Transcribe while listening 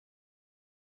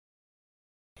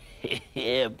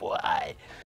Yeah, boy.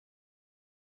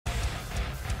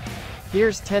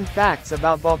 Here's 10 facts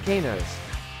about volcanoes.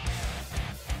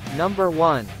 Number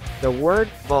 1. The word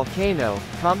volcano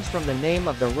comes from the name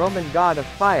of the Roman god of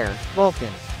fire,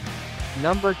 Vulcan.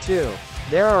 Number 2.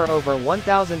 There are over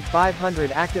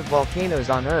 1,500 active volcanoes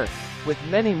on Earth, with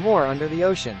many more under the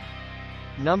ocean.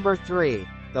 Number 3.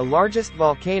 The largest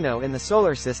volcano in the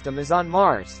solar system is on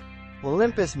Mars.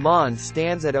 Olympus Mons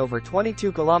stands at over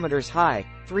 22 kilometers high,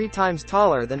 3 times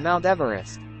taller than Mount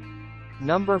Everest.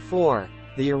 Number 4.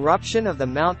 The eruption of the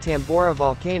Mount Tambora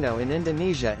volcano in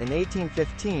Indonesia in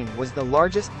 1815 was the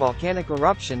largest volcanic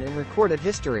eruption in recorded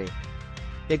history.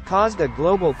 It caused a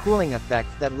global cooling effect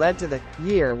that led to the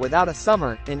year without a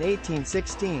summer in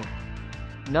 1816.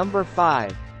 Number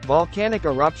 5. Volcanic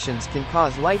eruptions can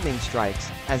cause lightning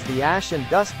strikes, as the ash and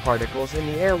dust particles in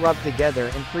the air rub together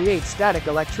and create static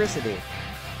electricity.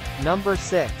 Number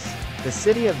 6. The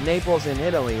city of Naples in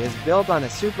Italy is built on a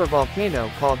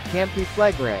supervolcano called Campi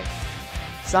Flegrei.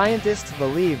 Scientists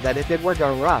believe that if it were to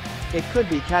erupt, it could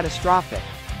be catastrophic.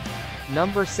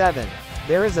 Number 7.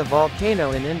 There is a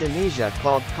volcano in Indonesia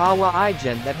called Kawah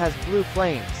Ijen that has blue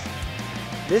flames.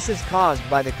 This is caused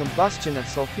by the combustion of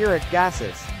sulfuric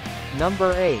gases.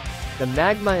 Number 8. The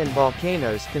magma in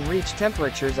volcanoes can reach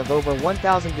temperatures of over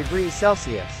 1,000 degrees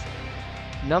Celsius.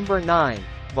 Number 9.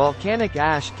 Volcanic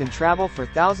ash can travel for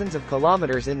thousands of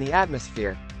kilometers in the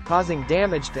atmosphere, causing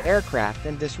damage to aircraft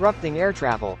and disrupting air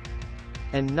travel.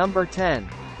 And number 10.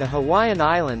 The Hawaiian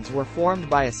Islands were formed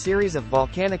by a series of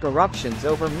volcanic eruptions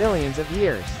over millions of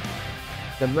years.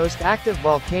 The most active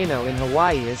volcano in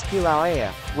Hawaii is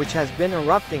Kilauea, which has been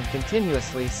erupting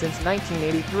continuously since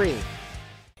 1983.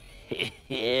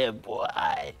 Yeah,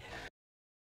 boy.